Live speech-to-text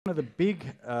One of the big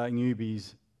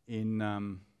newbies in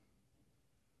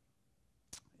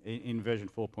version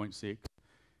 4.6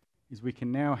 is we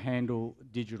can now handle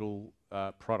digital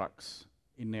products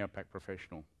in NeoPack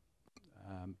Professional.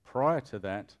 Prior to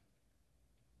that,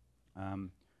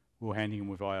 we were handling them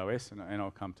with iOS, and I'll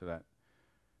come to that.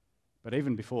 But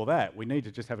even before that, we need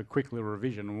to just have a quick little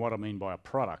revision on what I mean by a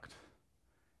product.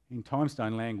 In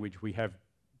Timestone language, we have,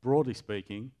 broadly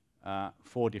speaking,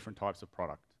 4 different types of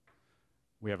product.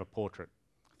 We have a portrait,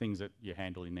 things that you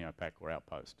handle in NeoPack or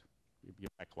Outpost.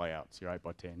 Your back layouts, your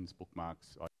 8x10s,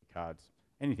 bookmarks, ID cards,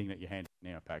 anything that you handle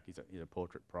in NeoPack is a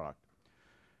portrait product.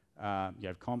 You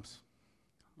have comps,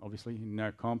 obviously, in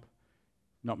NeoComp.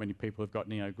 Not many people have got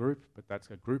NeoGroup, but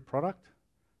that's a group product.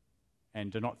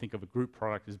 And do not think of a group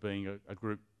product as being a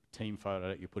group team photo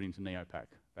that you put into NeoPack.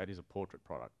 That is a portrait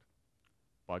product.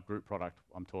 By group product,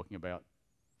 I'm talking about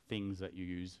things that you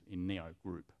use in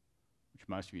NeoGroup, which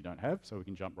most of you don't have, so we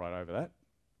can jump right over that.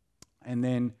 And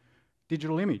then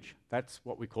digital image, that's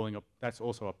what we're calling that's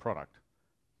also a product.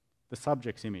 The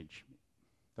subject's image.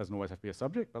 Doesn't always have to be a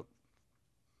subject, but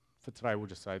for today we'll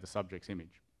just say the subject's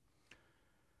image.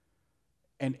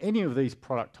 And any of these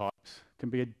product types can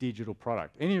be a digital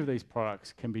product. Any of these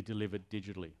products can be delivered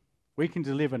digitally. We can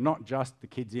deliver not just the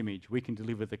kid's image, we can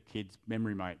deliver the kid's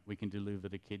memory mate, we can deliver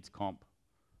the kid's comp.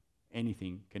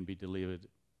 Anything can be delivered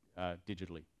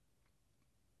digitally.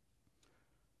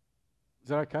 Is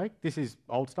that okay? This is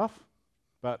old stuff,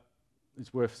 but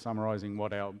it's worth summarising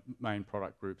what our main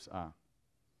product groups are.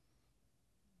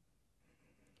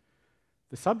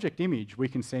 The subject image we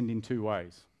can send in 2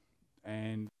 ways.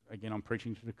 And again, I'm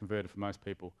preaching to the converter for most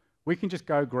people. We can just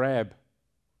go grab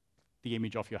the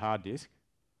image off your hard disk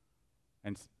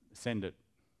and send it.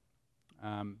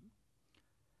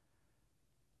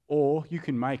 Or you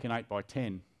can make an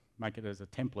 8x10, make it as a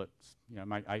template,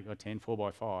 make 8x10,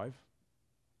 4x5,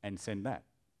 and send that.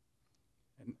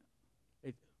 And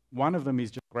one of them is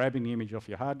just grabbing the image off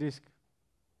your hard disk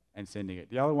and sending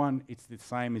it. The other one, it's the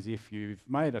same as if you've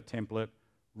made a template,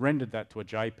 rendered that to a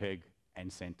JPEG,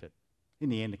 and sent it. In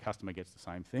the end, the customer gets the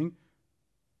same thing,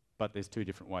 but there's 2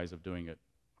 different ways of doing it.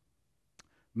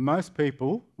 Most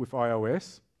people with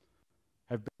iOS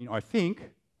have been, I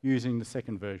think, using the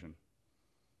second version,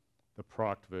 the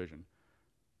product version,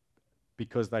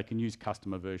 because they can use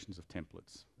customer versions of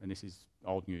templates. And this is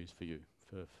old news for you,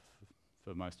 for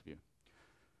most of you.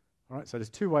 All right, so there's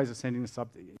 2 ways of sending the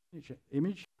subject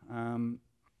image.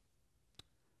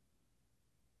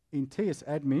 In TS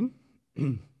admin,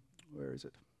 where is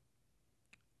it?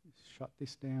 Shut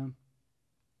this down.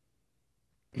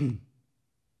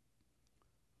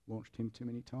 Launched him too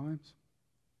many times.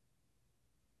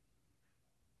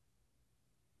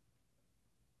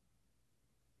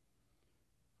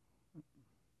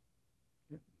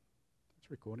 Yep, it's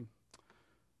recording.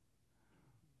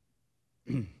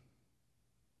 Okay.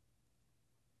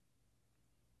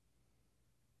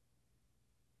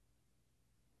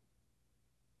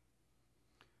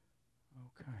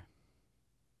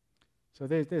 So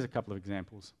there's a couple of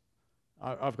examples.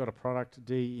 I've got a product,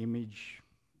 D image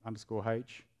 _H.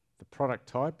 The product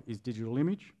type is digital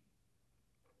image.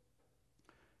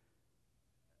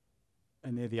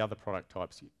 And they're the other product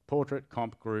types. Portrait,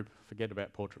 comp, group, forget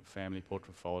about portrait family,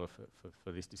 portrait folder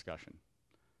for this discussion.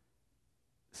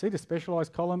 See the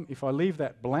specialised column? If I leave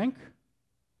that blank,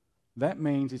 that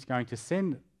means it's going to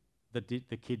send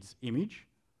the kid's image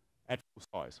at full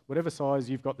size. Whatever size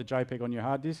you've got the JPEG on your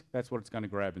hard disk, that's what it's going to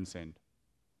grab and send.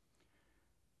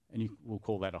 And we'll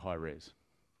call that a high res.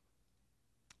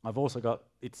 I've also got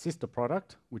its sister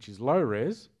product, which is low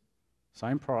res,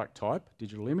 same product type,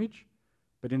 digital image,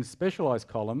 but in the specialised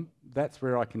column, that's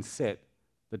where I can set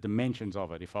the dimensions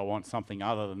of it if I want something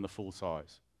other than the full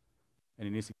size. And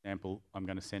in this example, I'm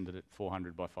going to send it at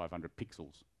 400 by 500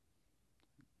 pixels.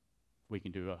 We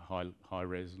can do a high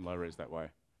res and low res that way.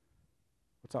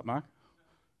 What's up, Mark?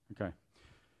 Okay.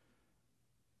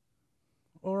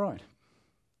 All right.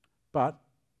 But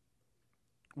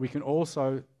we can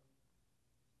also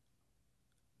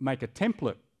make a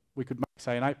template. We could make,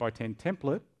 say, an 8x10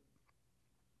 template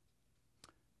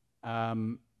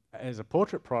as a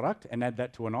portrait product and add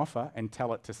that to an offer and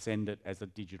tell it to send it as a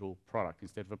digital product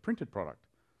instead of a printed product.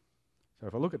 So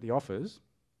if I look at the offers,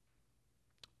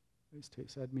 there's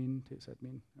TS admin, oh,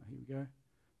 here we go.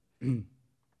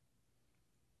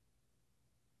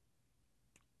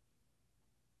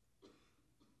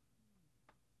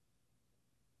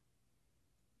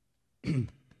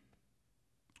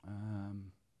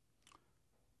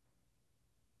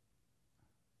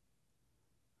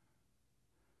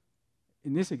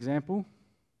 In this example,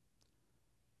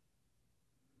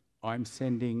 I'm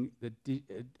sending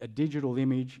a digital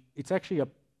image. It's actually a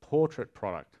portrait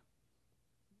product.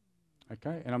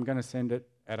 Okay, and I'm going to send it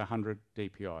at 100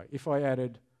 dpi. If I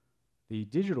added the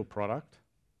digital product,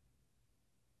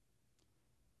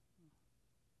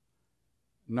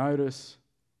 notice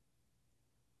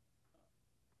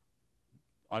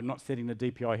I'm not setting the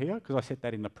DPI here because I set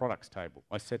that in the products table.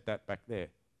 I set that back there.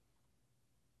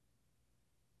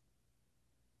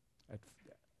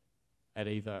 At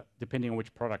either, depending on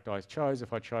which product I chose,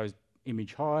 if I chose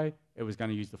image high, it was going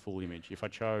to use the full image. If I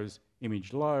chose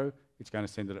image low, it's going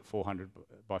to send it at 400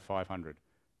 by 500.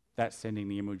 That's sending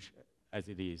the image as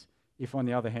it is. If, on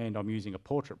the other hand, I'm using a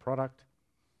portrait product,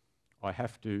 I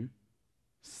have to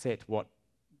set what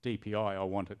DPI I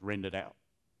want it rendered out.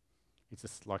 It's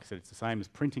just, like I said, it's the same as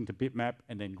printing to bitmap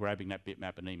and then grabbing that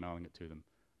bitmap and emailing it to them.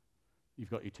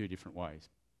 You've got your two different ways.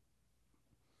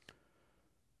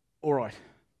 All right.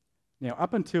 Now,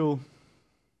 up until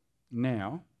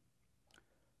now,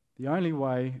 the only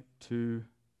way to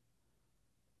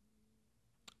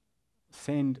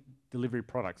send delivery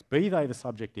products, be they the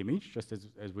subject image, just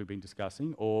as we've been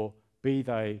discussing, or be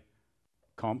they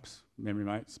comps, memory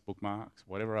mates, bookmarks,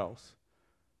 whatever else,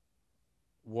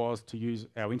 was to use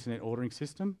our internet ordering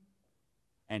system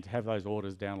and to have those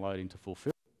orders download into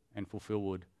Fulfill, and Fulfill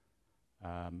would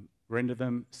render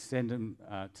them, send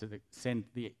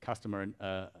the customer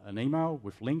an email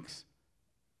with links,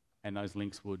 and those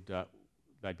links would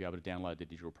they'd be able to download the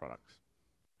digital products.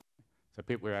 So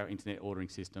people with our internet ordering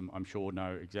system, I'm sure,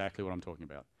 know exactly what I'm talking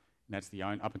about. And that's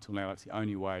up until now, that's the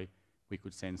only way we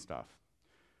could send stuff,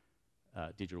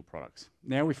 digital products.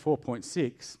 Now with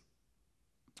 4.6,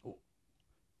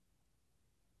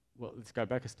 well, let's go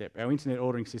back a step. Our internet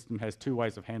ordering system has two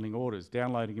ways of handling orders,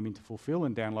 downloading them into Fulfill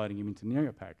and downloading them into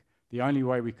NeoPack. The only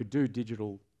way we could do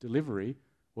digital delivery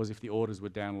was if the orders were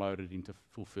downloaded into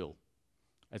Fulfill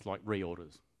as like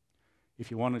reorders. If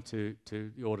you wanted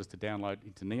the orders to download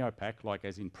into NeoPack, like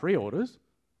as in pre-orders,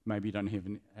 maybe you don't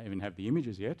even have the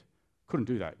images yet, couldn't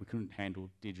do that. We couldn't handle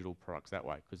digital products that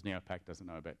way because NeoPack doesn't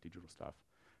know about digital stuff.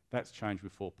 That's changed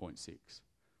with 4.6.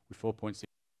 With 4.6,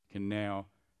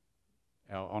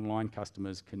 our online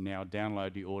customers can now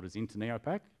download the orders into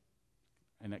NeoPack,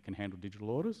 and that can handle digital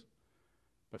orders.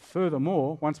 But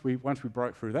furthermore, once we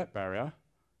broke through that barrier,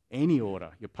 any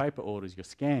order, your paper orders, your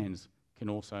scans, can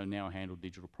also now handle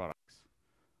digital products.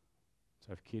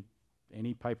 So if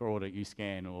any paper order you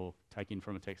scan or take in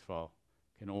from a text file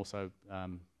can also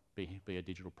be a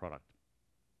digital product.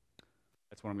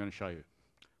 That's what I'm going to show you.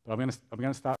 But I'm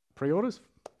going to start pre-orders,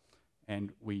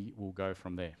 and we will go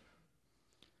from there.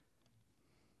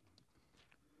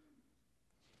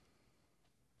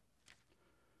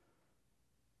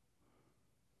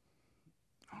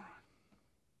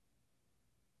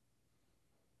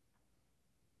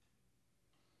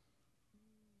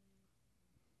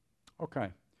 Okay,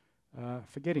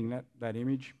 forgetting that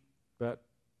image, but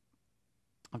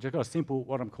I've just got a simple,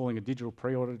 what I'm calling a digital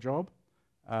pre-order job.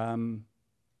 I've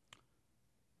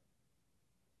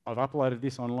uploaded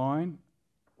this online.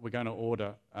 We're going to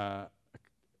order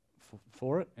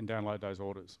for it and download those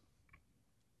orders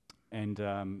and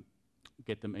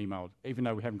get them emailed, even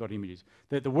though we haven't got images.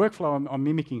 The workflow I'm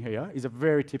mimicking here is a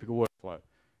very typical workflow.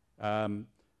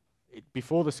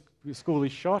 Before the school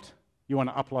is shot, you want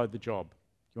to upload the job.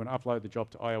 You want to upload the job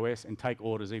to iOS and take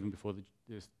orders even before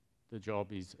the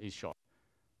job is shot.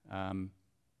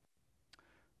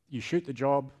 You shoot the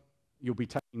job, you'll be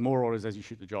taking more orders as you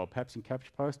shoot the job, perhaps in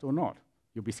Capture Post or not.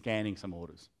 You'll be scanning some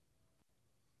orders,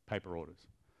 paper orders.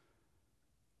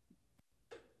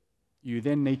 You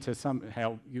then need to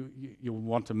somehow, you'll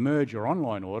want to merge your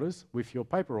online orders with your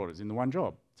paper orders in the one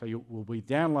job. So we'll be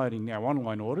downloading our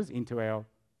online orders into our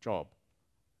job.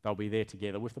 They'll be there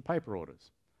together with the paper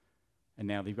orders. And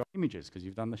now they've got images because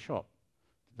you've done the shot,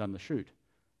 done the shoot.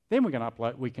 Then we can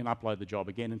upload the job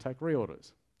again and take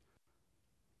reorders.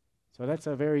 So that's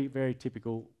a very, very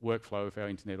typical workflow of our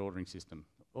internet ordering system.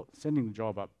 Sending the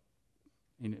job up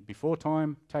before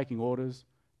time, taking orders,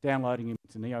 downloading them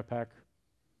into NeoPack,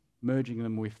 merging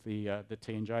them with the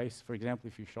TNJs. For example,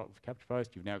 if you shot with Capture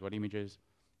Post, you've now got images,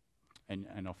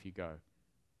 and off you go.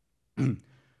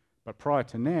 But prior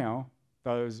to now,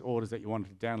 those orders that you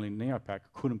wanted to download in NeoPack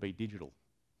couldn't be digital.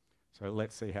 So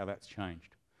let's see how that's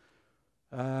changed.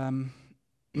 Now,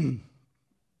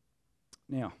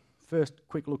 first,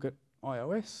 quick look at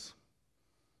iOS.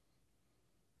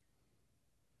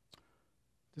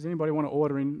 Does anybody want to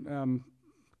order in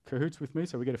Cahoots with me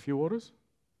so we get a few orders?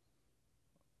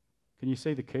 Can you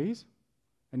see the keys?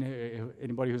 And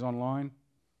anybody who's online?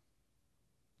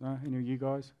 No? Any of you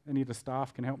guys? Any of the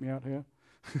staff can help me out here?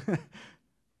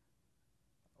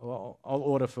 I'll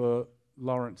order for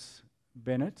Lawrence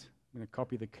Bennett. I'm going to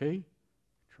copy the key.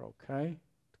 Control K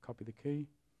to copy the key.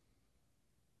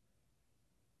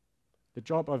 The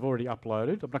job I've already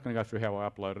uploaded. I'm not going to go through how I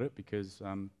uploaded it because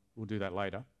we'll do that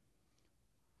later.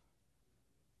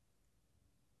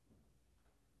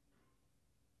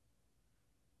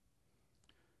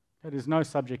 Okay, there's no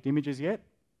subject images yet.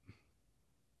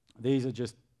 These are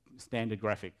just standard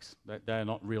graphics. They're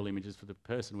not real images for the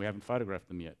person. We haven't photographed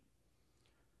them yet.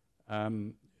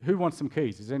 Who wants some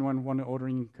keys? Does anyone want to order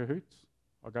in cahoots?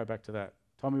 I'll go back to that.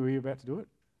 Tommy, were you about to do it?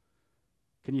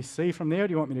 Can you see from there, or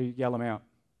do you want me to yell them out?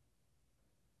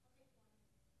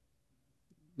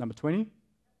 Number 20?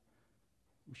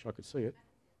 Wish I could see it.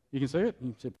 You can see it?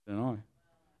 You can see it better than I.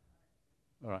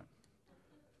 All right.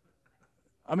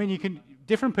 I mean,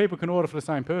 different people can order for the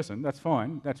same person. That's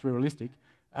fine. That's realistic.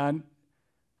 And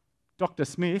Dr.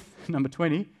 Smith, number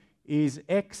 20, is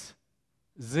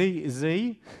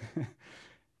XZZ,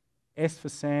 S for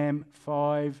Sam,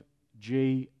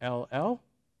 5GLL.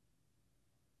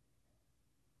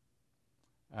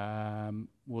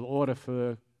 We'll order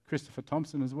for Christopher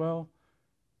Thompson as well.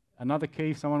 Another key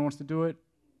if someone wants to do it,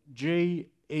 GEU,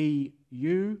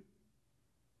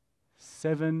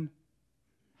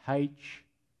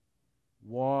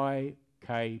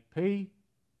 7HYKP.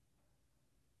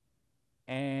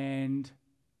 And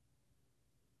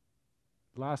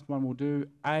last one we'll do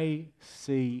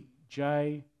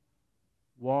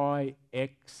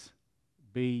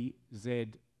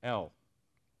ACJYXBZL.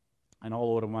 And I'll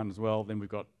order one as well, then we've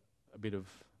got a bit of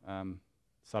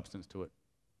substance to it.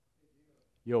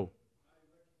 Yo.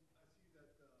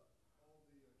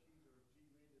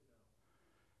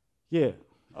 Yeah,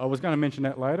 I was going to mention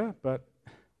that later, but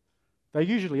they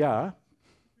usually are.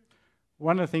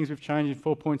 One of the things we've changed in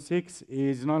 4.6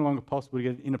 is it's no longer possible to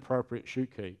get an inappropriate shoot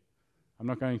key. I'm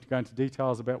not going to go into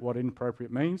details about what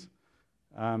inappropriate means.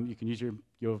 You can use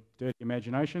your dirty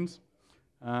imaginations,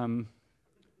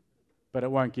 but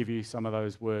it won't give you some of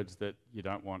those words that you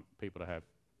don't want people to have.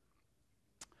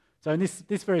 So in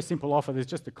this very simple offer, there's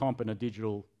just a comp and a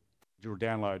digital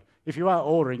download. If you are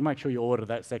ordering, make sure you order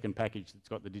that second package that's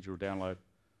got the digital download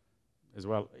as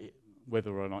well,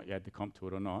 whether or not you add the comp to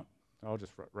it or not. I'll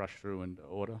just rush through and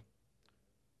order.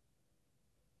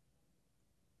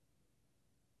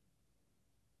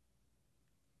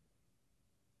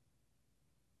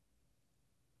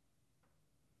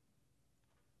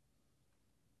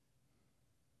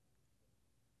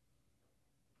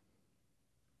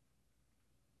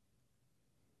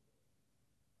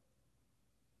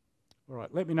 All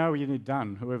right, let me know when you need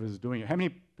done, whoever's doing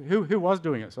it. Who was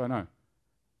doing it, so I know?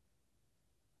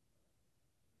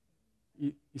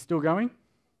 You still going?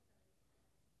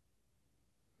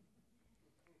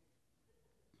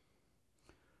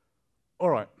 All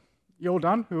right, you all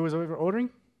done? Who was ordering?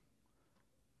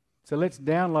 So let's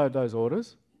download those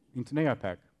orders into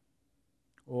NeoPack.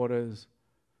 Orders,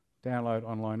 download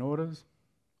online orders.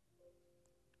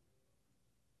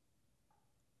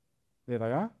 There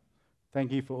they are.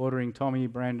 Thank you for ordering Tommy,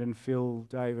 Brandon, Phil,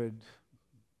 David,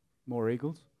 more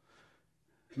Eagles,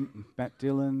 Matt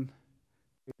Dillon,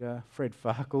 Peter, Fred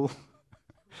Farkle.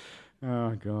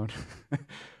 Oh, God.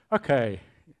 Okay.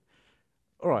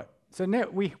 All right. So now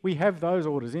we have those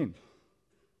orders in.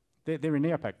 They're in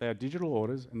NeoPack. They are digital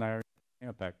orders and they are in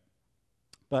NeoPack.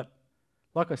 But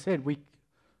like I said,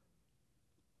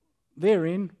 they're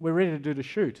in. We're ready to do the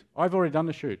shoot. I've already done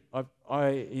the shoot.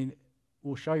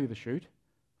 We'll show you the shoot.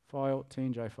 File,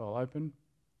 TNJ file open.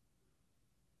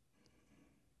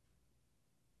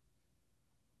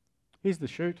 Here's the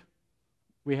shoot.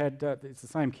 We had, it's the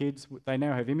same kids. They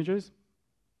now have images.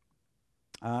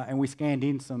 And we scanned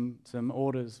in some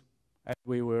orders as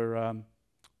we were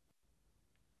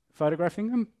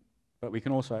photographing them, but we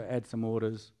can also add some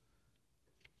orders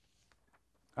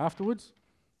afterwards.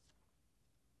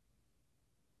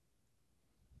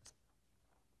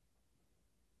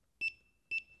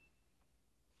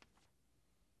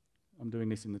 I'm doing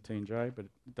this in the TNJ, but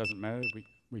it doesn't matter.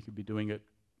 We could be doing it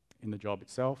in the job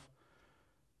itself.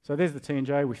 So there's the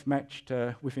TNJ. We've matched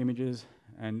with images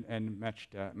and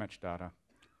matched data.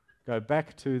 Go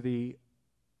back to the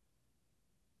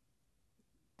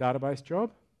database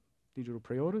job, digital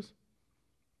pre-orders.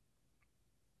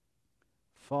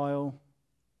 File,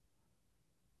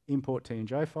 import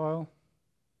TNJ file,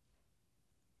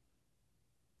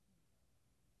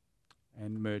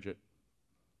 and merge it.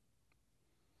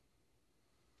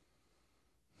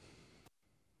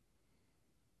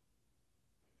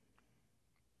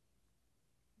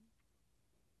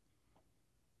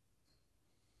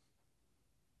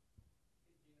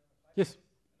 Yes.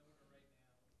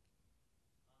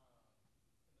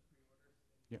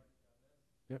 Yeah.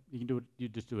 Yep, you can do it. You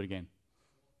just do it again.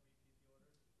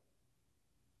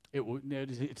 It will. No,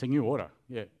 it's a new order.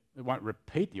 Yeah, it won't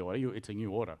repeat the order. It's a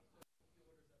new order.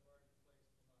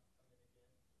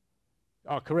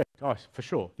 Oh, correct. Oh, for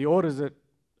sure. The orders that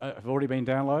have already been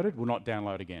downloaded will not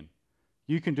download again.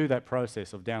 You can do that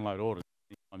process of download orders as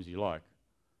many times as you like,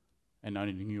 and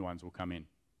only the new ones will come in.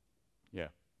 Yeah.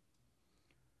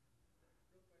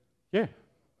 Yeah.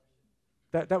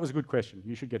 That was a good question.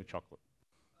 You should get a chocolate.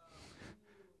 When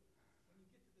you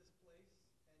get to this place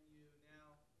and you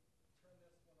now turn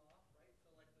this one off, right?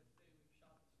 So like let's say we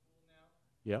shop at school now,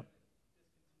 Yep.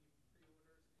 discontinue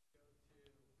pre-orders and go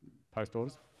to Post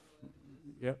orders.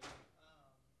 Yep.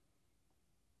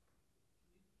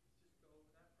 can you just go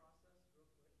over that process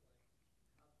real quick? Like,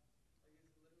 is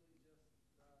it literally just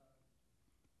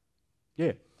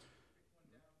Yeah. pick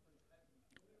one down?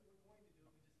 We're going to do it,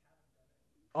 we just haven't done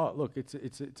it. Oh, look, it's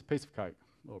a piece of cake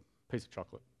or a piece of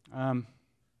chocolate.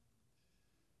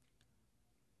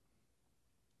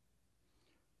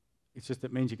 It's just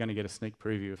it means you're going to get a sneak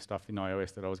preview of stuff in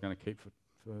iOS that I was going to keep for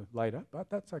later, but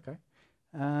that's okay.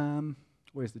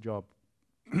 Where's the job?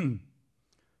 What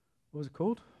was it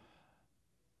called?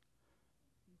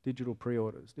 Digital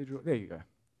pre-orders. There you go.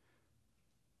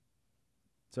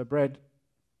 So Brad,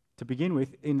 to begin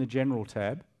with, in the General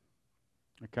tab,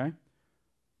 okay,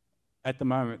 at the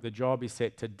moment the job is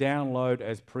set to download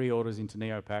as pre-orders into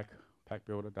NeoPack, Pack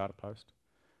Builder, Data Post.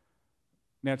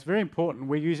 Now it's very important,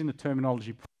 we're using the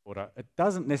terminology pre-order. It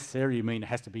doesn't necessarily mean it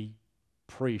has to be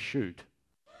pre-shoot.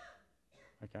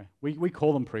 Okay, we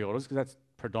call them pre-orders because that's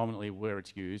predominantly where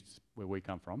it's used, where we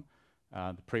come from.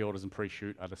 The pre-orders and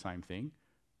pre-shoot are the same thing.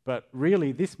 But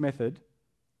really this method,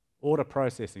 order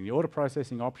processing, the order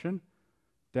processing option,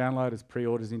 download as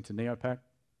pre-orders into NeoPack,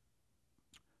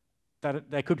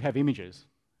 they could have images.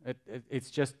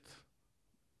 It's just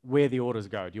where the orders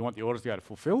go. Do you want the orders to go to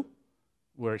fulfill,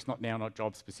 where it's not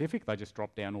job specific, they just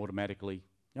drop down automatically,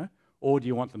 you know? Or do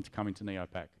you want them to come into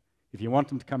NeoPack? If you want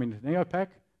them to come into NeoPack,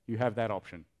 you have that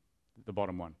option, the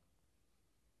bottom one.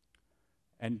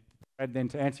 And then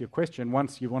to answer your question,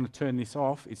 once you want to turn this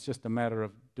off, it's just a matter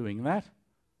of doing that.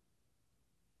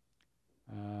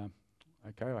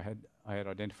 Okay, I had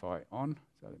identify on,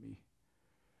 so let me.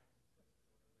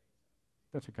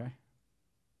 That's okay.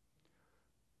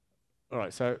 All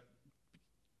right, so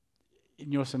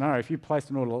in your scenario, if you placed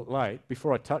an order late,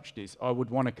 before I touch this, I would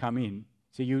want to come in.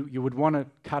 So you would want to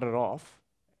cut it off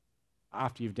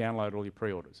after you've downloaded all your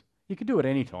pre-orders. You could do it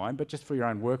any time, but just for your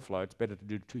own workflow, it's better to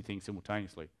do two things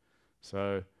simultaneously.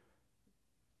 So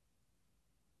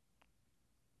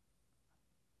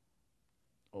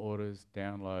orders,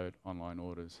 download, online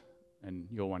orders, and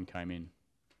your one came in,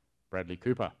 Bradley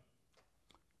Cooper,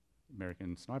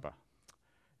 American Sniper.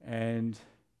 And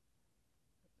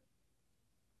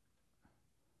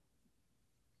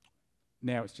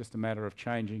now it's just a matter of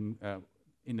changing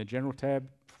in the General tab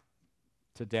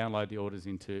to download the orders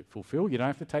into Fulfill. You don't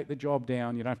have to take the job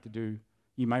down, you don't have to do,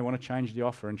 you may want to change the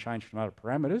offer and change some other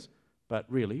parameters, but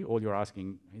really all you're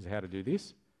asking is how to do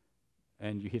this.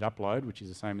 And you hit upload, which is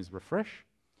the same as refresh.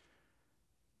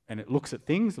 And it looks at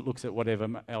things, it looks at whatever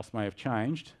else may have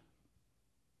changed.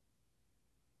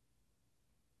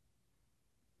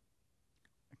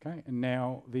 Okay, and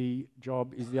now the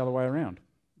job is the other way around.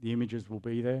 The images will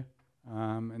be there,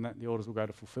 and the orders will go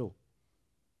to fulfill.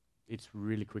 It's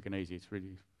really quick and easy. It's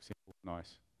really simple,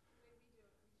 nice.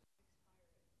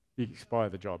 You expire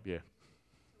the job, yeah.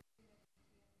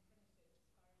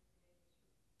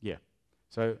 Yeah.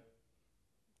 So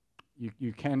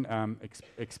you can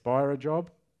expire a job.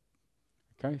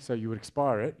 Okay, so you would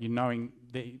expire it.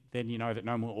 Then you know that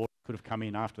no more orders could have come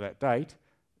in after that date.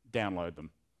 Download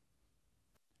them,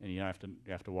 and you don't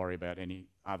have to worry about any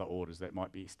other orders that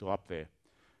might be still up there.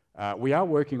 We are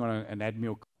working on an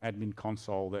admin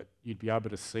console that you'd be able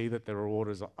to see that there are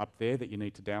orders up there that you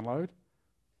need to download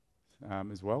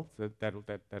as well. So that'll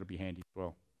be handy as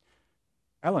well.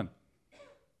 Alan. This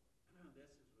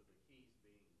is with the keys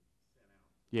being sent out.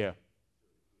 Yeah.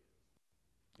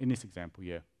 In this example,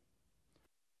 yeah.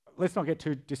 Let's not get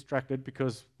too distracted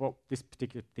because this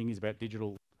particular thing is about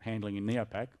digital handling in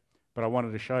NeoPack, but I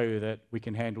wanted to show you that we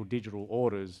can handle digital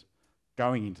orders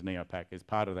going into NeoPack as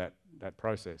part of that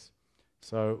process.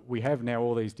 So we have now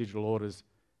all these digital orders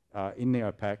in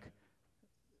NeoPack.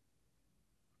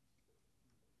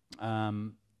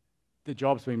 The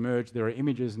job's been merged. There are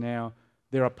images now.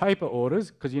 There are paper orders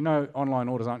because you know online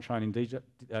orders aren't shown in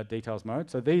details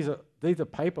mode. So these are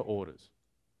paper orders,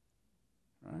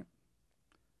 right?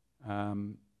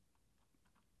 And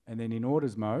then in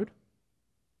orders mode,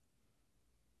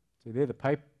 so they're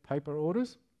the paper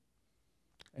orders,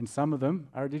 and some of them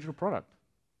are a digital product.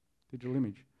 digital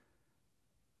image.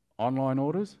 Online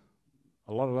orders,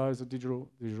 a lot of those are digital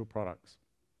products.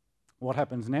 What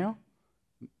happens now?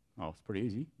 Oh, it's pretty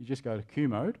easy. You just go to queue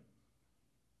mode.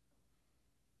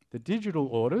 The digital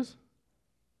orders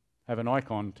have an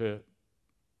icon to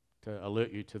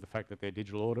alert you to the fact that they're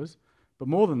digital orders. But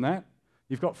more than that,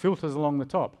 you've got filters along the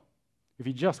top. If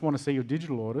you just want to see your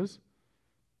digital orders,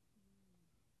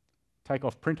 take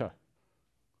off printer.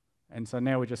 And so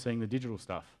now we're just seeing the digital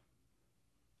stuff.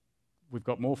 We've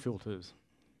got more filters.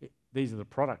 These are the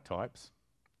product types.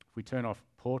 If we turn off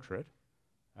portrait,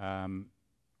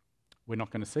 we're not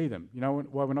going to see them. You know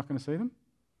why we're not going to see them?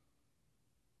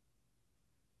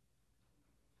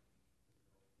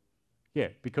 Yeah,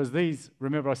 because these,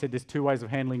 remember I said there's two ways of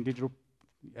handling digital,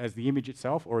 as the image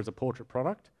itself or as a portrait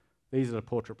product. These are the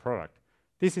portrait product.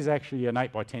 This is actually an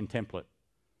 8x10 template,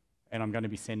 and I'm going to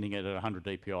be sending it at 100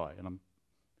 dpi, and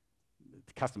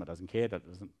the customer doesn't care,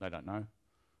 they don't know.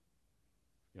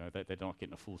 You know, they're not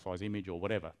getting a full-size image or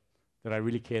whatever. Do they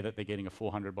really care that they're getting a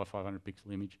 400 by 500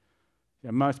 pixel image? You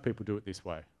know, most people do it this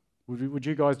way. Would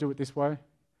you guys do it this way?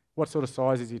 What sort of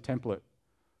size is your template?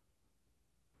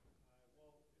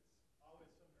 Well, it's always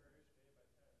similar-ish to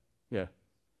 8x10. Yeah.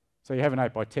 So you have an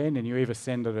 8x10 and you either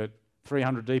send it at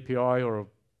 300 dpi or a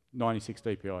 96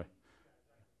 dpi.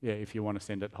 Yeah, if you want to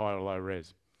send it high or low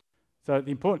res. So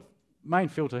the important main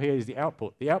filter here is the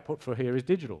output. The output for here is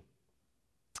digital.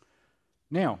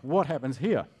 Now, what happens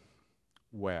here?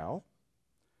 Well,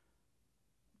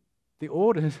 the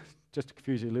orders, just to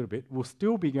confuse you a little bit, will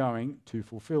still be going to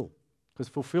fulfill, because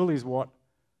fulfill is what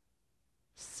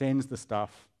sends the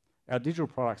stuff. Our digital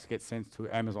products get sent to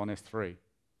Amazon S3.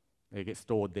 They get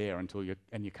stored there until your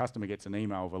customer gets an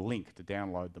email with a link to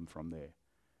download them from there.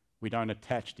 We don't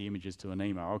attach the images to an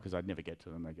email because I'd never get to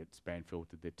them. They get spam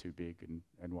filtered, they're too big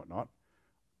and whatnot.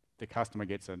 The customer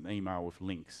gets an email with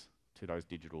links to those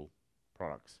digital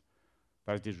products.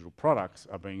 Those digital products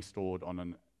are being stored on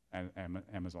an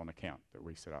Amazon account that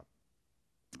we set up.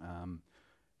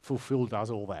 Fulfill does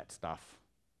all that stuff,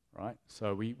 right?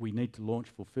 So we need to launch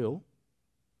Fulfill.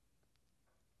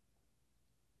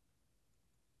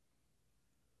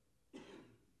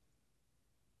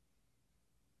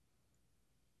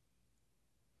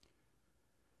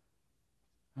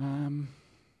 And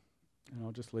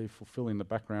I'll just leave Fulfill in the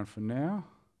background for now.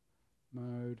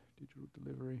 Mode, digital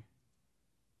delivery,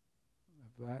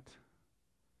 have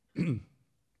that.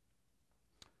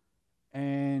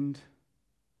 And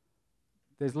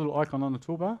there's a little icon on the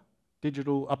toolbar,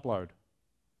 digital upload.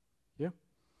 Yeah?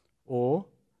 Or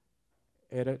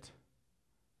edit.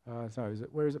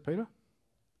 Where is it, Peter?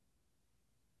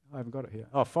 I haven't got it here.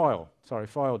 Oh, file. Sorry,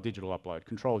 file, digital upload.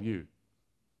 Control U.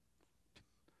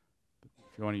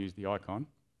 If you want to use the icon.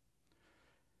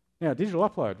 Now, digital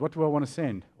upload, what do I want to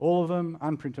send? All of them,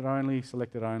 unprinted only,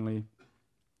 selected only.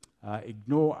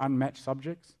 Ignore unmatched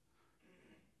subjects,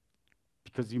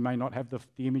 because you may not have the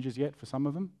images yet for some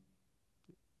of them.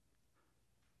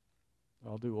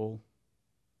 I'll do all.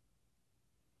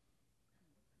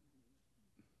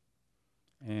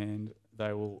 And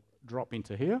they will drop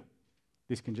into here.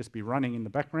 This can just be running in the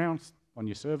background on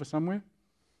your server somewhere.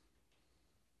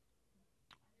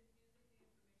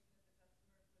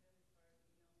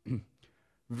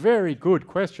 Very good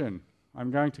question. I'm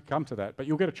going to come to that, but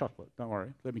you'll get a chocolate. Don't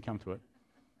worry. Let me come to it.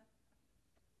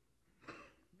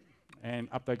 And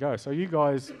up they go. So you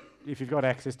guys, if you've got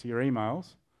access to your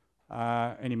emails,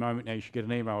 any moment now you should get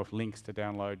an email with links to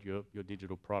download your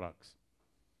digital products.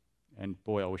 And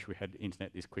boy, I wish we had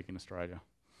internet this quick in Australia.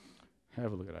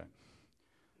 Have a look at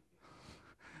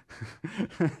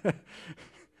that.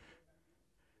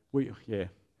 Yeah.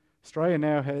 Australia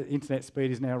now has internet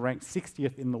speed is now ranked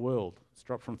 60th in the world. It's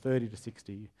dropped from 30 to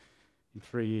 60 in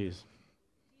 3 years.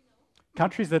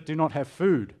 Countries that do not have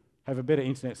food have a better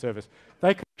internet service.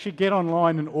 They could actually get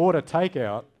online and order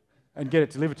takeout and get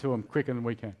it delivered to them quicker than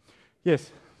we can.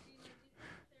 Yes?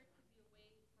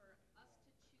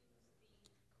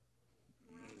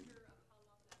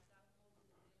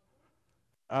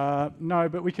 No,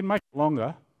 but we can make it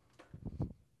longer.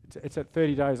 It's at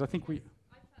 30 days. I think we... I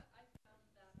found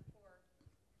that for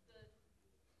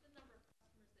the number of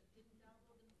customers that didn't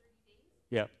download in 30 days,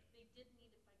 Yep. they did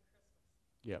need it by Christmas.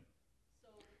 Yep. So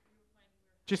we were finding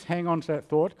Just hang on to that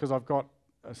thought, because I've got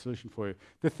a solution for you.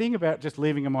 The thing about just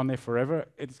leaving them on there forever,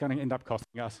 it's going to end up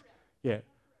costing us. Yeah.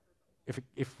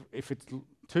 If it's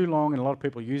too long and a lot of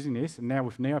people are using this, and now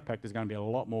with NeoPack there's going to be a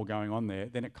lot more going on there,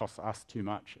 then it costs us too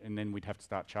much, and then we'd have to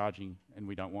start charging, and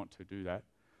we don't want to do that.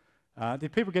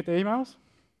 Did people get the emails?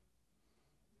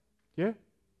 Yeah?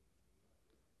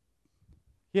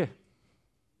 Yeah.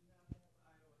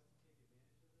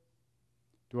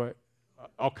 Do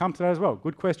I'll come to that as well.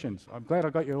 Good questions. I'm glad I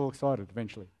got you all excited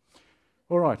eventually.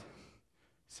 All right.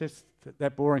 Says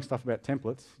that boring stuff about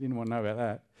templates. You didn't want to know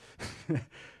about that.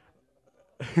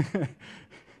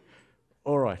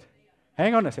 All right.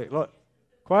 Hang on a sec. Look,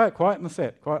 quiet in the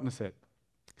set. Quiet in the set.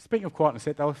 Speaking of quiet in the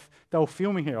set, they were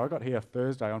filming here. I got here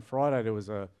Thursday. On Friday, there was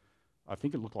I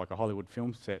think it looked like a Hollywood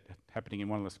film set happening in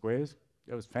one of the squares.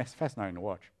 It was fascinating to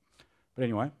watch. But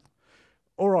anyway,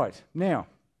 all right. Now,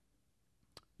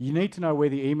 you need to know where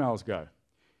the emails go.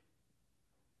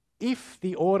 If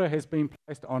the order has been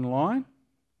placed online,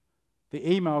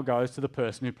 the email goes to the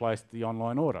person who placed the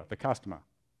online order, the customer.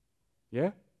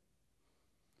 Yeah?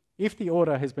 If the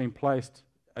order has been placed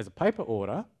as a paper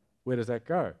order, where does that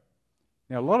go?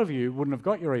 Now, a lot of you wouldn't have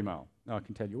got your email. Now, I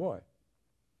can tell you why.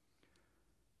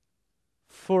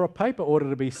 For a paper order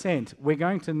to be sent, we're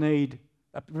going to need,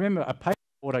 remember, a paper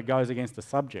order goes against a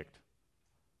subject.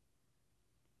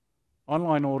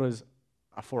 Online orders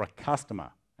are for a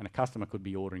customer, and a customer could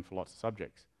be ordering for lots of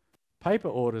subjects. Paper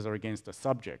orders are against a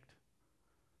subject.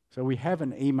 So we have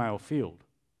an email field,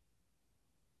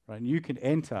 right? And you can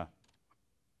enter.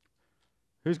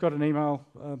 Who's got an email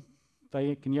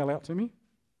they can yell out to me?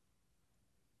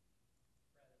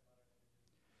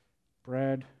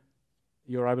 Brad,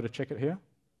 you're able to check it here?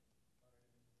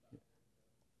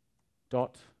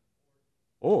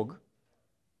 .org?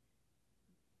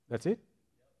 That's it?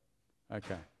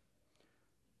 Okay.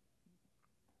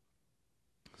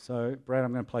 So, Brad,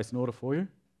 I'm going to place an order for you.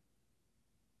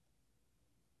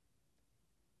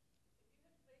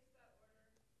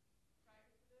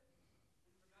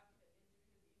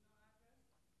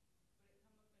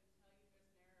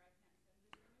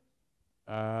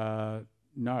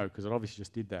 No, because it obviously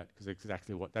just did that, because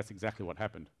that's exactly what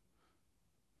happened.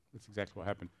 That's exactly what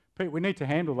happened. Pete, we need to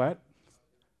handle that.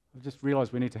 I've just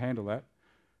realised we need to handle that.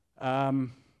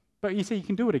 But you see, you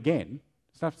can do it again.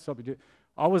 There's nothing to stop you doing.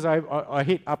 I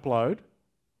hit upload,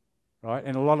 right,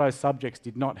 and a lot of those subjects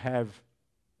did not have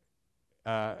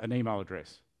an email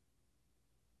address.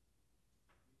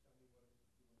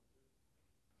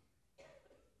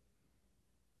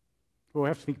 Well, we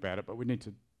have to think about it, but we need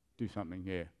to do something,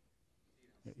 yeah.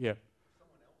 Yeah.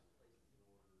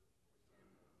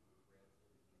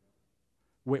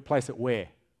 Place it where?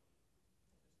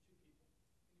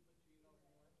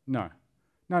 No.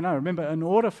 No, remember, in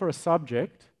order for a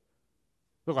subject,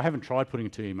 look, I haven't tried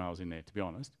putting 2 emails in there, to be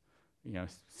honest. You know,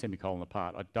 semicolon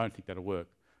apart. I don't think that'll work.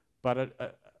 But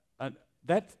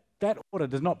that order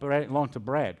does not belong to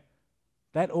Brad.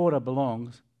 That order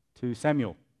belongs to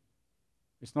Samuel.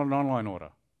 It's not an online order.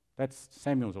 That's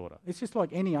Samuel's order. It's just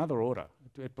like any other order.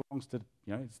 It belongs to,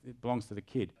 it belongs to the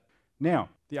kid. Now,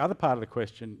 the other part of the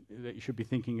question that you should be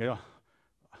thinking, I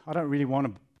don't really want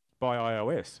to buy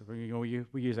iOS.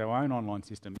 We use our own online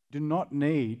system. You do not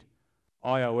need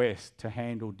iOS to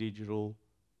handle digital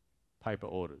paper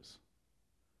orders.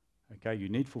 Okay, you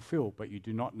need Fulfill, but you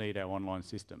do not need our online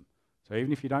system. So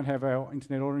even if you don't have our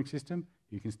internet ordering system,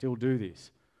 you can still do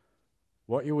this.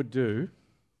 What you would do,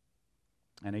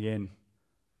 and again,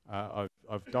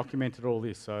 I've documented all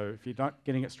this, so if you're not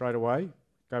getting it straight away,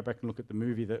 go back and look at the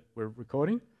movie that we're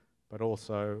recording, but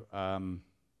also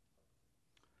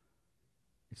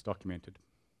it's documented.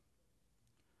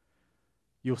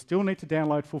 You'll still need to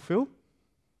download Fulfill.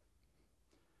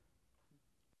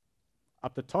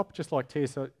 Up the top, just like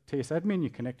TS Admin, you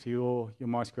connect to your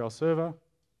MySQL server,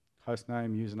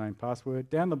 hostname, username, password.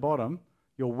 Down the bottom,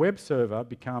 your web server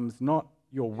becomes not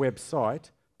your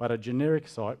website, but a generic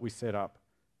site we set up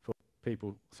for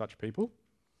people, such people.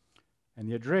 And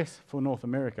the address for North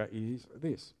America is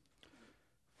this.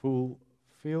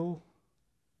 Fulfill,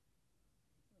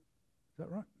 is that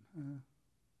right?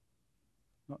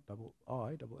 Not double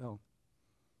I, double L.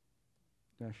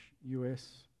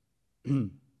 -US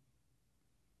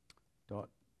dot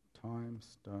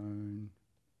timestone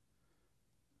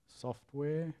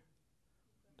software.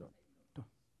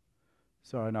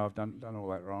 Sorry, no, I've done all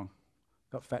that wrong.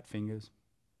 Got fat fingers.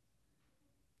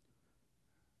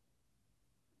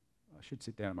 I should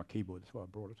sit down at my keyboard, that's why I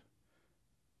brought it.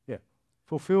 Yeah,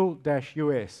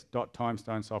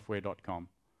 fulfill-us.timestonesoftware.com.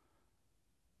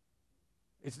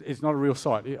 It's not a real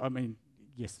site. I mean,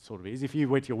 yes, it sort of is. If you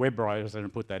went to your web browser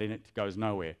and put that in, it goes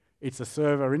nowhere. It's a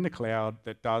server in the cloud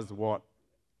that does what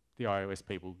the iOS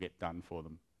people get done for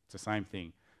them. It's the same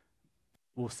thing.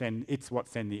 It's what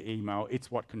sends the email.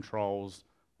 It's what controls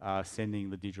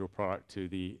sending the digital product to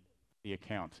the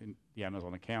account, in the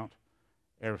Amazon account.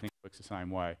 Everything works the same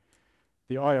way.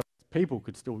 The iOS people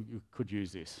could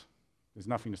use this. There's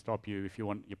nothing to stop you if you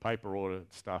want your paper order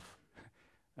stuff,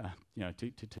 to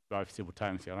go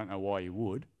simultaneously. I don't know why you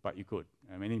would, but you could.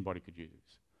 I mean, anybody could use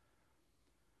this.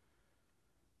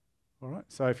 All right.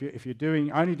 So if you're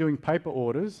only doing paper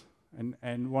orders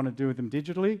and want to do them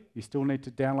digitally, you still need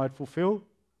to download Fulfill.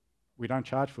 We don't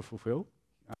charge for Fulfill.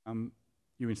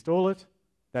 You install it.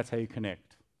 That's how you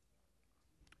connect.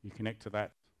 You connect to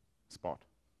that spot,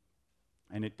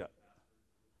 and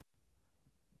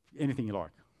anything you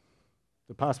like.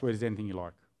 The password is anything you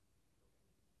like.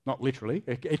 Not literally.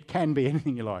 It can be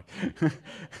anything you like.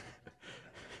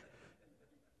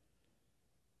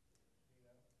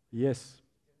 Yes.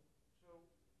 So we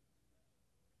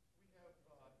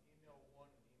have email 1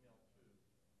 and email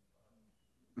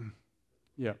 2.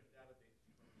 Yeah. Database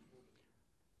from the school district.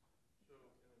 So in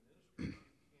administrative, you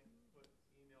can't put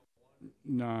email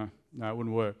 1. No, it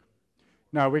wouldn't work.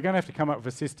 No, we're going to have to come up with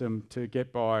a system to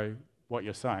get by what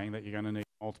you're saying, that you're going to need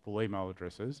multiple email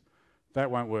addresses.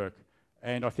 That won't work.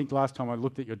 And I think last time I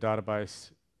looked at your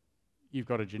database, you've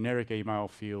got a generic email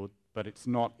field, but it's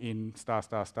not in ****.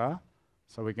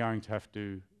 So we're going to have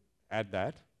to add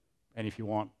that. And if you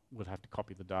want, we'll have to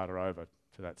copy the data over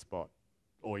to that spot.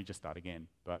 Or you just start again.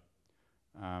 But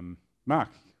Mark?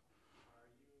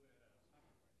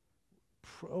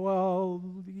 Well,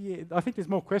 yeah, I think there's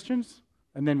more questions,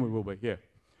 and then we will be, yeah.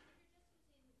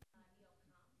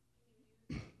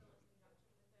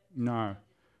 No,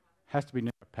 has to be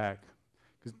NeoPack,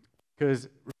 because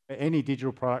any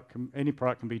digital product, any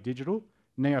product can be digital.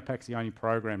 NeoPack's the only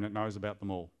program that knows about them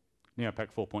all. NeoPack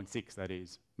 4.6, that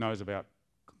is, knows about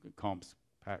comps,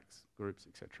 packs, groups,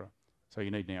 etc. So you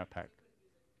need NeoPack.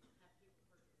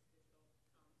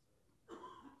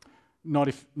 Not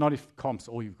if comp's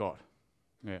all you've got.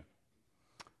 Yeah.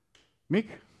 Mick?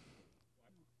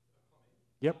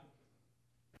 Yep.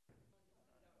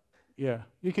 Yeah.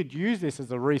 You could use this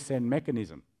as a resend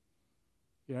mechanism.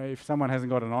 You know, if someone hasn't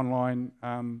got an online,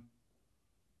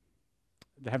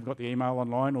 they haven't got the email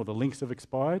online or the links have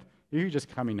expired, you can just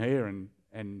come in here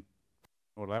and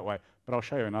order that way. But I'll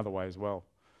show you another way as well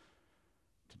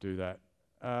to do that.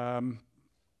 I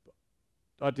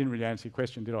didn't really answer your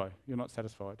question, did I? You're not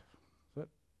satisfied. Do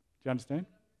you understand?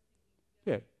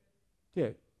 Yeah. Yeah.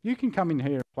 You can come in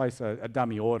here and place a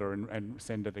dummy order and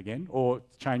send it again, or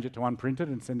change it to unprinted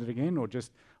and send it again, or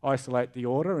just isolate the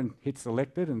order and hit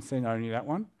selected and send only that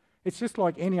one. It's just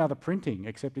like any other printing,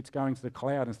 except it's going to the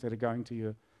cloud instead of going to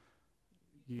your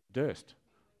Durst.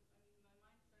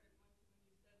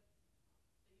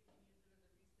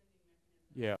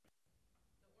 Yeah.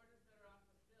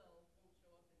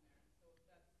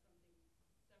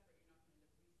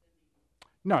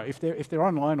 No, if they're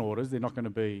online orders, they're not going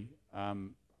to be.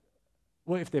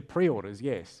 Well, if they're pre-orders,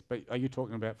 yes. But are you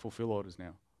talking about fulfill orders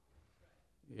now?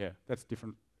 Yeah, that's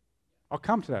different. I'll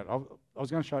come to that. I was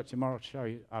going to show it tomorrow. I'll show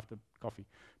you after coffee.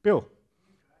 Bill.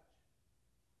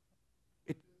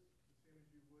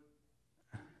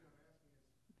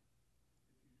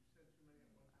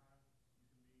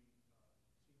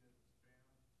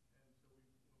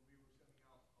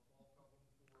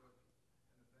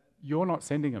 You're not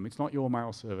sending them. It's not your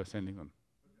mail server sending them.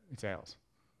 It's ours.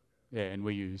 Yeah, and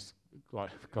we use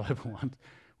global ones.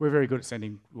 We're very good at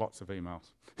sending lots of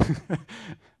emails.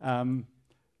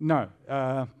 No.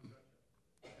 Yeah.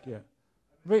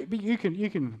 But you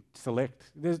can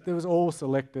select. There was all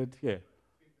selected. Yeah.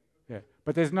 Yeah.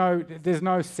 But there's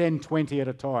no send 20 at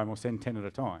a time or send 10 at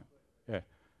a time. Yeah.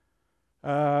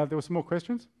 There were some more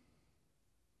questions?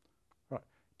 Right.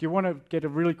 Do you want to get a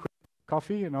really quick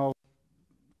coffee and I'll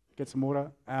get some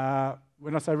water?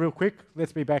 When I say real quick,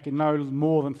 let's be back in no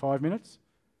more than 5 minutes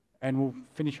and we'll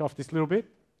finish off this little bit.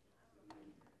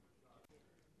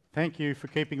 Thank you for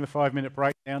keeping the 5-minute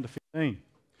break down to 15.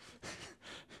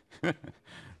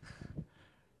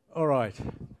 All right.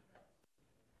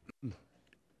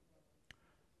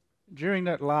 During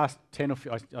that last 10 or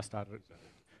 15, I started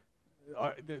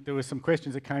it. There were some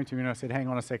questions that came to me and I said, hang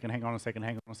on a second,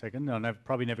 and I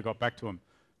probably never got back to them.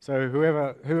 So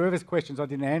whoever's questions I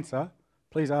didn't answer,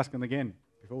 please ask them again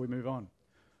before we move on.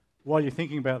 While you're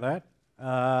thinking about that,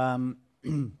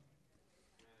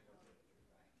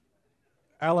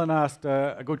 Alan asked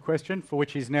a good question, for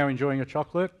which he's now enjoying a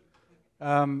chocolate.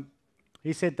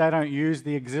 He said they don't use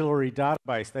the auxiliary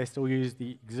database, they still use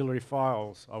the auxiliary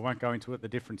files. I won't go into it, the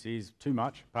difference is too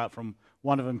much, apart from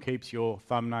one of them keeps your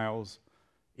thumbnails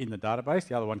in the database,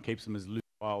 the other one keeps them as loose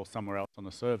files somewhere else on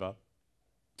the server.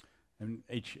 And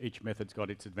each method's got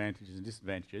its advantages and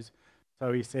disadvantages.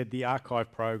 So he said the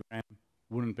archive program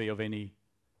wouldn't be of any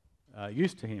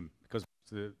use to him because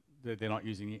they're not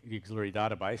using the auxiliary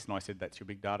database, and I said that's your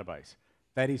big database.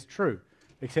 That is true,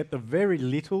 except the very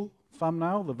little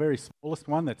thumbnail, the very smallest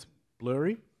one that's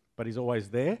blurry, but is always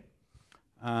there,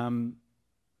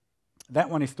 that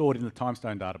one is stored in the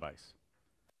Timestone database.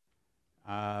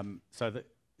 So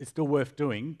it's still worth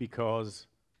doing because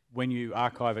when you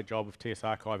archive a job with TS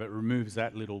Archive, it removes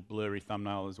that little blurry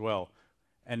thumbnail as well.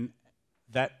 And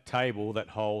that table that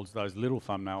holds those little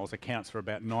thumbnails accounts for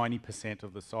about 90%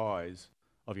 of the size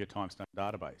of your timestamp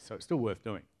database. So it's still worth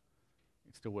doing.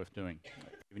 It's still worth doing,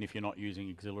 even if you're not using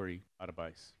auxiliary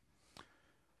database.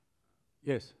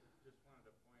 Yes? Just wanted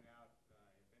to point out,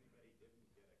 if anybody didn't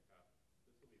get a cup,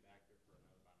 this will be back here for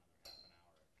another half an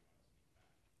hour if you want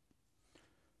to sneak back.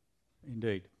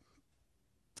 Indeed.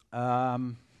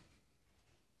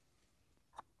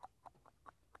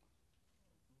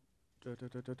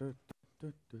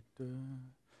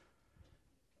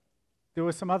 There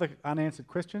were some other unanswered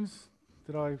questions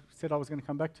that I said I was going to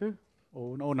come back to,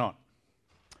 or not.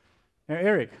 Now,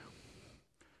 Eric,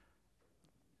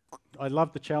 I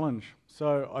love the challenge.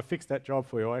 So I fixed that job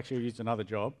for you. I actually used another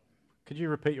job. Could you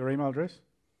repeat your email address?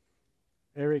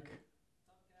 Eric?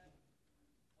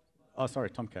 Oh, sorry,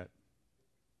 Tomcat.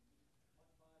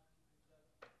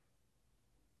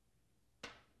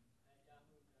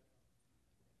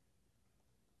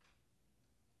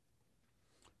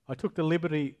 I took the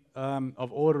liberty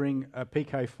of ordering a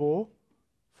PK4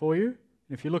 for you.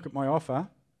 And if you look at my offer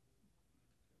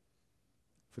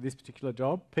for this particular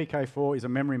job, PK4 is a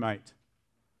memory mate.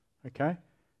 Okay?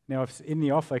 Now, if it's in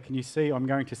the offer, can you see I'm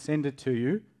going to send it to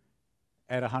you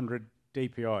at 100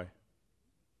 DPI?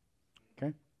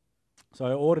 Okay? So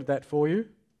I ordered that for you.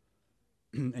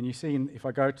 And you see, if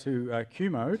I go to queue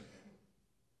mode,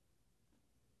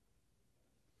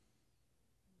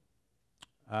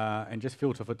 and just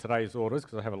filter for today's orders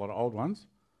because I have a lot of old ones.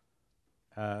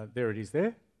 There it is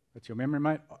there. That's your memory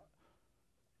mate.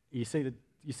 You see the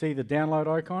download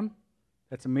icon?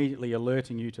 That's immediately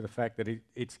alerting you to the fact that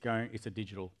it's a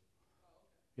digital.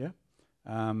 Yeah?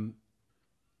 And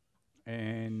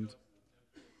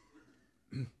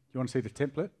you want to see the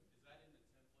template?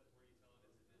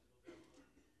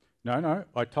 No,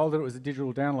 I told it it was a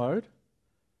digital download.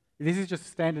 This is just a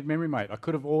standard memory mate. I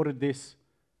could have ordered this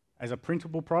as a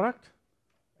printable product,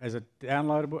 as a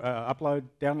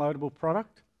downloadable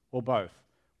product, or both.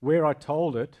 Where I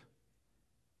told it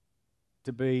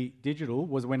to be digital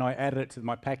was when I added it to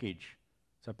my package.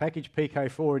 So package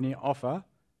PK4 in the offer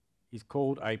is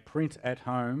called a print at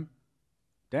home,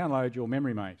 download your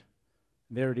memory mate.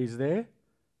 There it is there.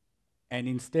 And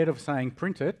instead of saying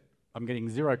print it, I'm getting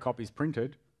 0 copies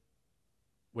printed,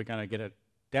 we're going to get it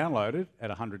downloaded at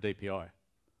 100 DPI.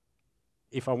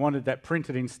 If I wanted that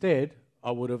printed instead,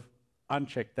 I would have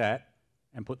unchecked that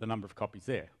and put the number of copies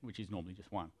there, which is normally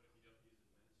just 1.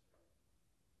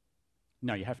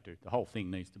 No, you have to. The whole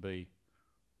thing needs to be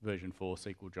version 4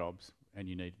 SQL jobs, and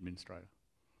you need administrator.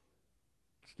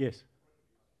 Yes.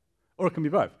 Or it can be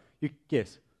both.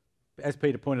 Yes. As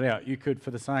Peter pointed out, you could,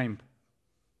 for the same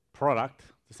product,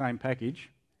 the same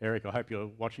package, Eric, I hope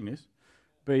you're watching this,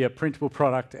 be a printable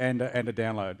product and a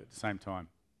download at the same time.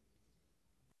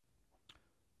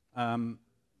 Can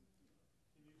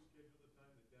you schedule the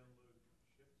time the download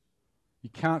ships? You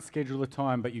can't schedule the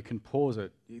time, but you can pause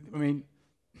it. I mean,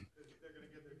 Because they're going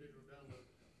to get their digital download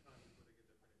in time before they get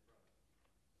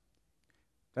their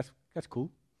finished product. that's cool.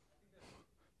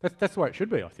 That's the way it should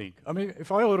be, I think. I mean,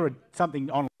 if I order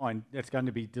something online that's going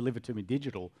to be delivered to me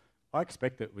digital, I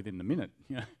expect it within the minute.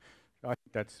 You know, I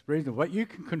think that's reasonable. But you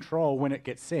can control when it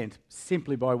gets sent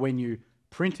simply by when you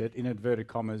print it in inverted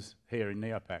commas here in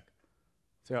NeoPack.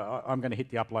 So I'm going to hit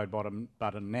the upload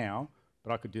button now,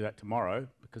 but I could do that tomorrow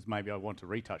because maybe I want to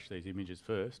retouch these images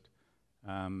first.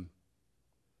 So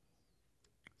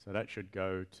that should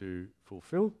go to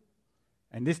fulfill.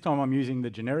 And this time I'm using the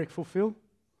generic fulfill,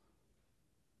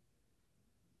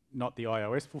 not the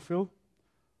iOS fulfill.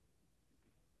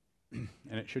 And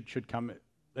it should come,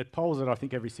 it polls it I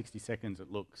think every 60 seconds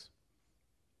it looks.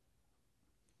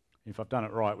 If I've done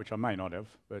it right, which I may not have,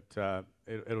 but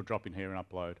it'll drop in here and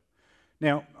upload.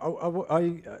 Now,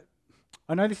 I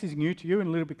know this is new to you and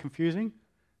a little bit confusing.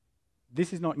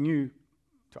 This is not new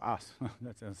to us.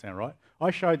 That doesn't sound right. I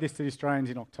showed this to the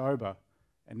Australians in October,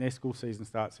 and their school season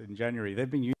starts in January. They've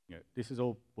been using it. This is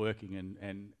all working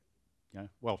and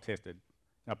well tested.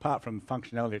 Now, apart from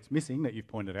functionality it's missing that you've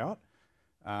pointed out,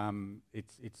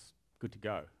 it's good to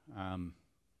go.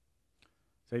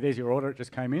 So there's your order. It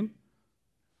just came in.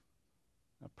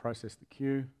 I process the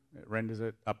queue. It renders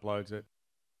it, uploads it.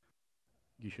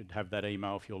 You should have that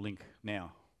email for your link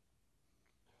now.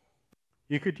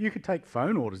 You could take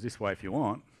phone orders this way if you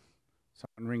want.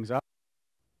 Someone rings up,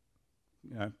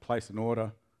 place an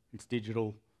order. It's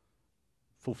digital.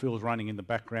 Fulfill's running in the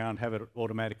background. Have it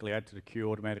automatically add to the queue,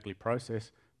 automatically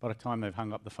process. By the time they've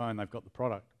hung up the phone, they've got the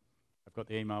product. They've got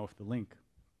the email with the link.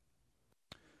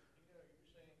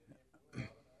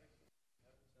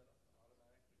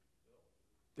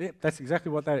 Yep, that's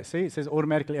exactly what that is. See, it says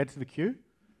automatically add to the queue.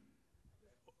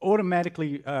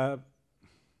 Automatically,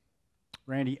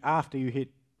 Randy, after you hit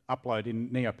upload in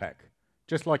NeoPack.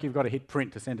 Just like you've got to hit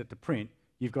print to send it to print,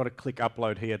 you've got to click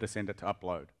upload here to send it to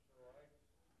upload.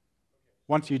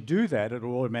 Once you do that, it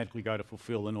will automatically go to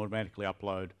fulfill and automatically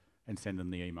upload and send them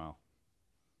the email.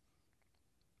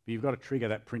 But you've got to trigger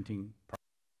that printing process.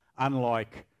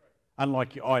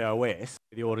 Unlike your iOS,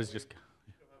 the orders just...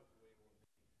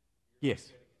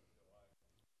 Yes.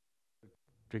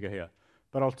 Trigger here.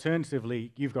 But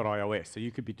alternatively, you've got iOS, so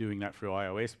you could be doing that through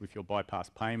iOS with your bypass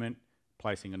payment,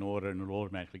 placing an order, and it'll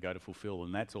automatically go to fulfill,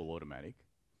 and that's all automatic.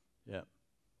 Yeah.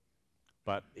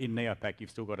 But in NeoPack,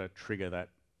 you've still got to trigger that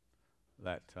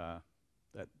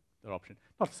option.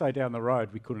 Not to say down the road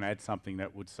we couldn't add something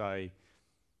that would say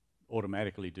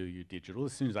automatically do your digital.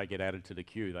 As soon as they get added to the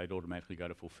queue, they'd automatically go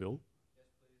to fulfill.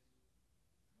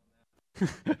 Yes,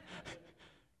 please.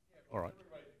 All right.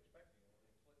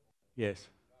 Yes.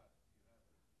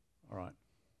 All right.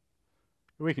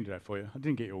 We can do that for you. I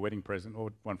didn't get you a wedding present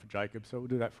or one for Jacob, so we'll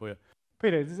do that for you.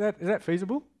 Peter, is that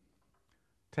feasible?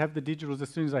 To have the digitals as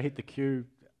soon as I hit the queue,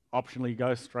 optionally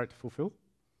go straight to fulfill?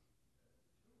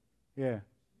 Yeah.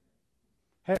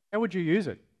 How would you use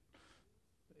it?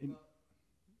 For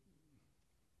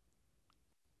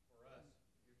us,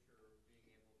 future being able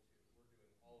to, we're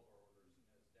doing all of our orders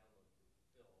as download for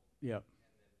fulfill. Yeah.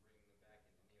 And then bringing them back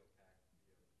into NeoPack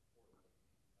via portal.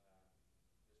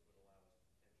 This would allow us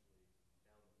to potentially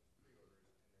download those pre-orders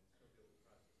and then still be able to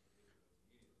process the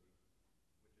mini ones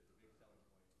immediately, which is a big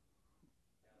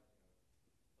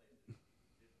selling point.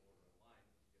 Places digital order online,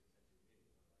 you get sent to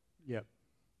immediately. Yep.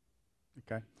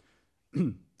 Okay.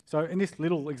 So in this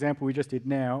little example we just did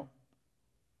now,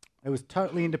 it was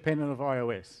totally independent of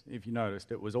iOS. If you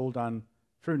noticed, it was all done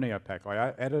through NeoPack.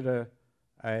 I added a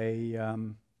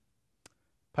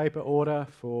paper order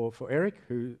for Eric,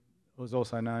 who was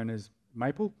also known as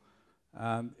Maple.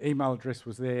 Email address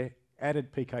was there.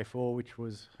 Added PK4, which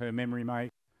was her memory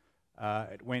mate.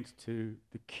 It went to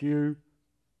the queue.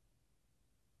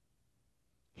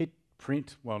 Hit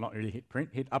print. Well, not really hit print.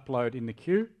 Hit upload in the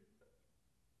queue.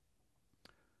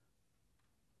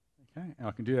 Okay, and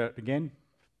I can do that again.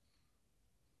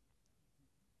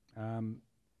 And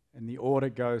the order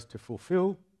goes to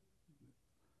fulfill.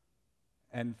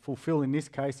 And fulfill in this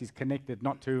case is connected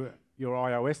not to your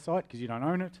iOS site because you don't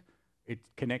own it. It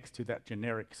connects to that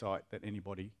generic site that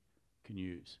anybody can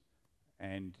use.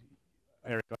 And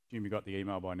Eric, I assume you got the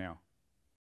email by now.